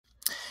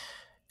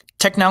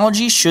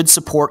Technology should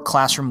support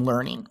classroom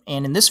learning,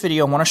 and in this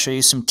video I want to show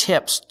you some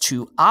tips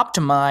to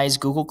optimize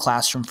Google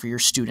Classroom for your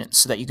students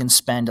so that you can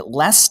spend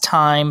less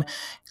time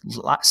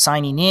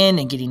signing in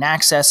and getting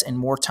access and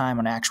more time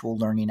on actual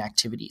learning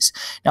activities.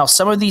 Now,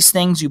 some of these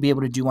things you'll be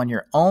able to do on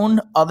your own.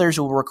 Others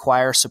will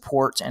require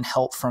support and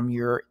help from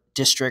your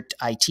district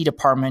IT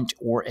department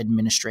or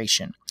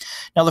administration.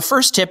 Now, the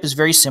first tip is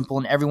very simple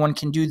and everyone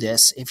can do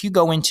this. If you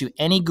go into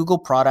any Google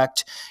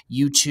product,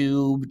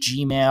 YouTube,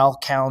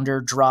 Gmail, Calendar,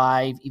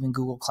 Drive, even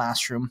Google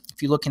Classroom,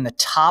 if you look in the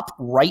top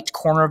right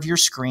corner of your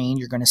screen,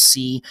 you're going to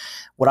see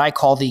what I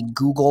call the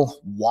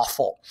Google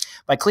Waffle.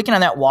 By clicking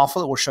on that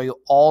waffle, it will show you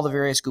all the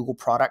various Google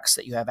products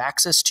that you have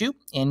access to,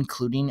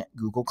 including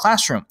Google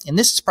Classroom. And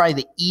this is probably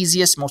the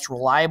easiest, most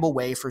reliable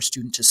way for a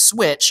student to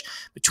switch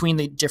between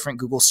the different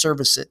Google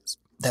services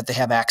that they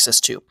have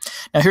access to.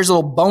 Now, here's a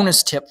little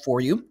bonus tip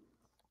for you.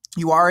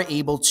 You are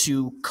able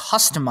to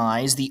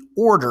customize the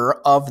order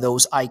of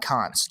those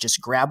icons.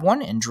 Just grab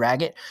one and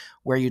drag it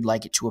where you'd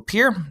like it to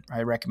appear.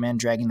 I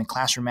recommend dragging the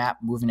Classroom app,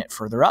 moving it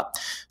further up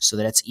so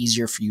that it's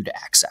easier for you to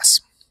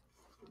access.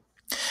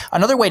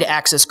 Another way to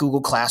access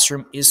Google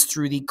Classroom is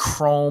through the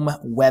Chrome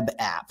web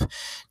app.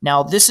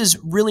 Now, this is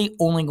really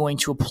only going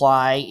to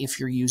apply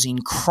if you're using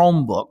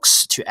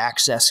Chromebooks to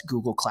access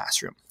Google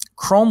Classroom.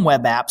 Chrome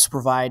web apps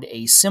provide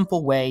a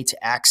simple way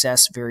to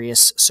access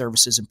various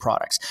services and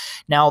products.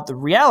 Now, the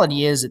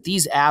reality is that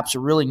these apps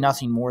are really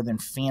nothing more than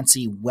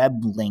fancy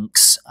web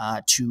links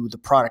to the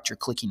product you're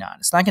clicking on.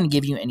 It's not going to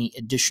give you any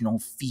additional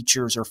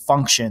features or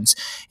functions.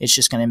 It's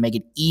just going to make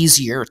it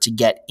easier to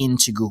get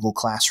into Google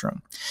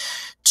Classroom.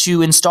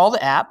 To install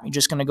the app, you're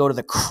just going to go to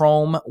the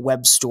Chrome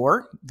Web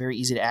Store, very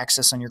easy to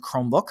access on your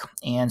Chromebook,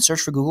 and search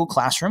for Google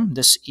Classroom.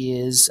 This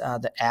is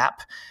the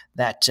app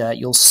that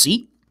you'll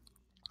see.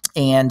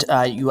 And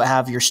you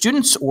have your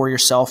students or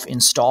yourself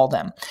install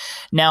them.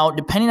 Now,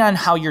 depending on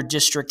how your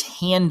district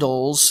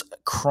handles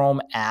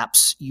Chrome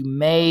apps, you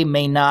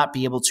may not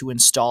be able to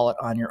install it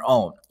on your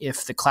own.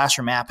 If the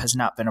Classroom app has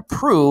not been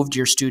approved,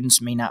 your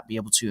students may not be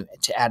able to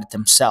add it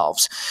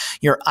themselves.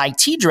 Your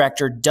IT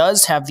director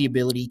does have the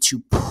ability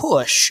to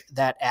push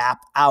that app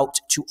out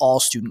to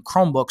all student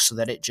Chromebooks so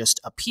that it just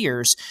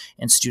appears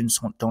and students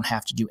don't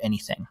have to do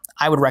anything.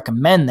 I would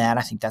recommend that.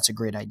 I think that's a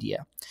great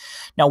idea.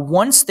 Now,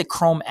 once the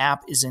Chrome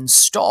app is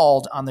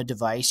installed on the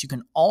device, you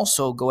can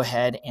also go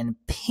ahead and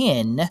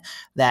pin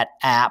that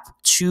app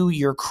to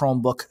your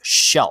Chromebook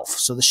shelf.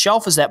 So the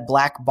shelf is that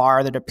black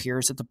bar that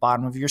appears at the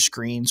bottom of your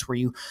screens where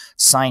you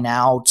sign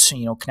out,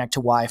 connect to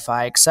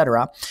Wi-Fi,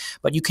 etc.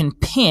 But you can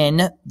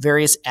pin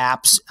various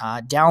apps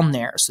down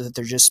there so that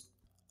they're just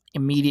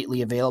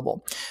immediately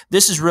available.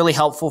 This is really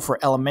helpful for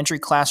elementary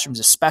classrooms,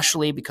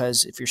 especially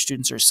because if your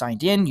students are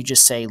signed in, you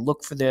just say,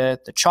 look for the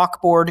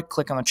chalkboard,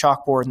 click on the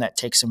chalkboard, and that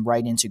takes them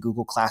right into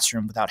Google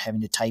Classroom without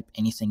having to type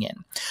anything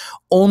in.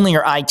 Only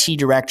your IT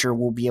director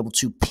will be able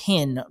to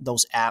pin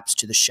those apps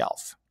to the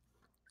shelf.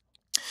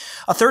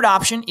 A third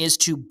option is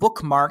to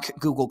bookmark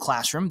Google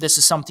Classroom. This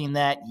is something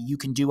that you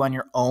can do on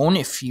your own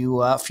if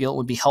you feel it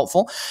would be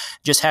helpful.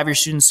 Just have your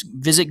students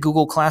visit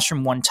Google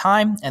Classroom one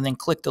time and then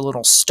click the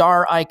little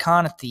star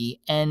icon at the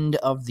end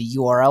of the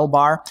URL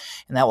bar,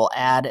 and that will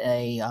add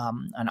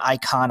an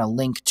icon, a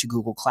link to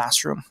Google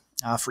Classroom.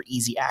 For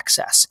easy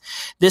access.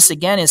 This,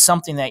 again, is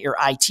something that your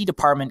IT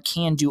department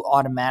can do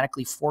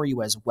automatically for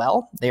you as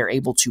well. They are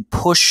able to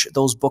push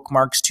those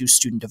bookmarks to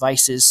student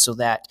devices so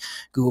that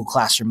Google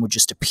Classroom would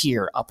just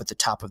appear up at the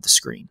top of the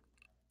screen.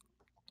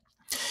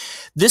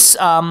 This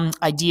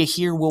idea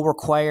here will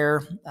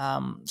require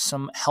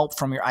some help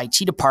from your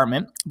IT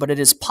department, but it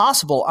is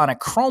possible on a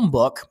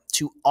Chromebook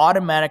to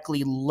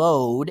automatically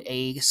load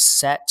a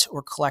set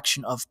or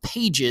collection of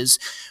pages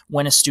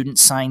when a student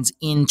signs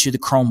into the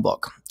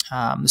Chromebook.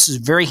 This is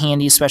very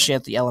handy, especially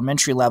at the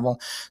elementary level.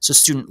 So a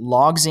student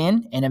logs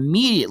in and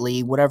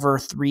immediately whatever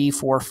 3,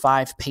 4,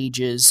 5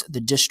 pages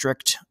the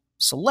district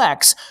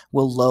selects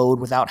will load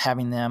without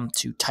having them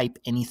to type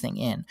anything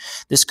in.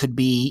 This could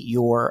be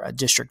your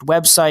district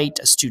website,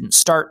 a student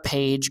start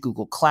page,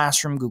 Google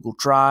Classroom, Google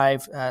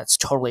Drive. It's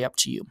totally up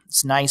to you.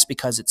 It's nice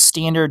because it's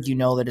standard. You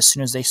know that as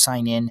soon as they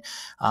sign in,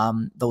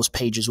 those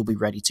pages will be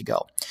ready to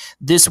go.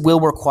 This will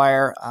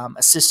require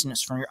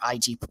assistance from your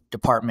IT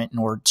department in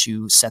order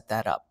to set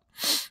that up.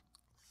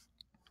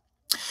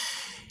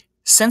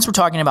 Since we're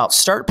talking about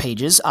start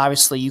pages,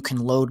 obviously you can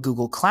load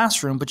Google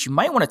Classroom, but you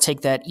might want to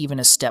take that even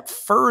a step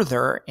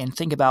further and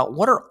think about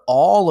what are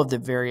all of the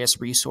various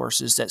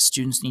resources that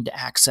students need to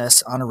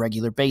access on a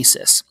regular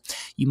basis.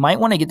 You might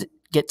want to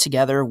get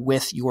together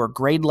with your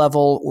grade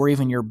level or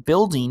even your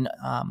building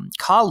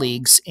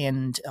colleagues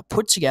and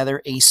put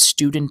together a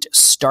student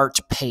start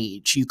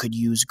page. You could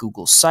use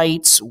Google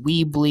Sites,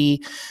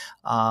 Weebly,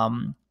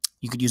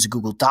 You could use a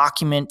Google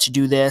document to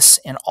do this.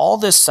 And all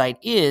this site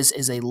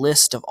is a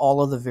list of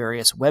all of the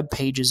various web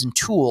pages and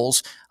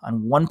tools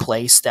on one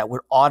place that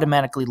would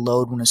automatically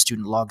load when a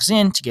student logs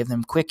in to give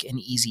them quick and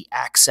easy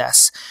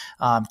access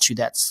to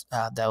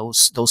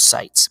those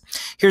sites.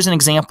 Here's an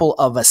example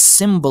of a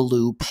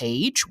Symbaloo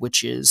page,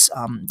 which is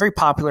very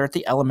popular at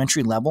the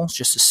elementary level. It's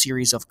just a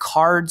series of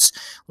cards,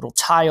 little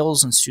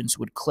tiles, and students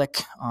would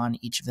click on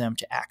each of them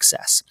to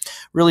access.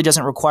 Really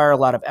doesn't require a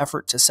lot of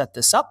effort to set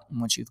this up. And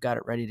once you've got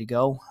it ready to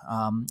go,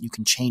 you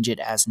can change it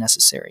as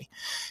necessary.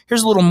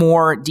 Here's a little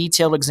more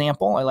detailed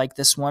example. I like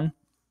this one.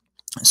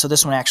 So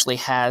this one actually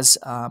has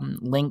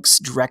links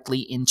directly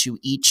into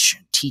each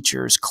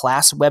teacher's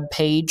class web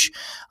page.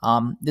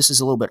 This is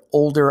a little bit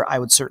older. I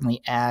would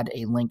certainly add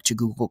a link to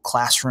Google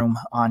Classroom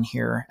on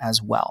here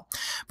as well.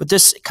 But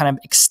this kind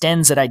of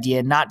extends that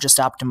idea, not just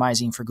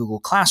optimizing for Google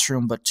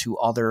Classroom, but to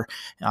other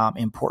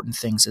important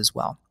things as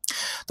well.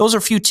 Those are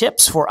a few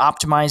tips for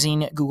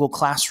optimizing Google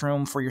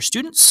Classroom for your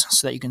students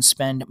so that you can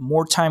spend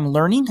more time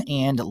learning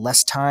and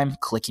less time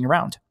clicking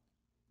around.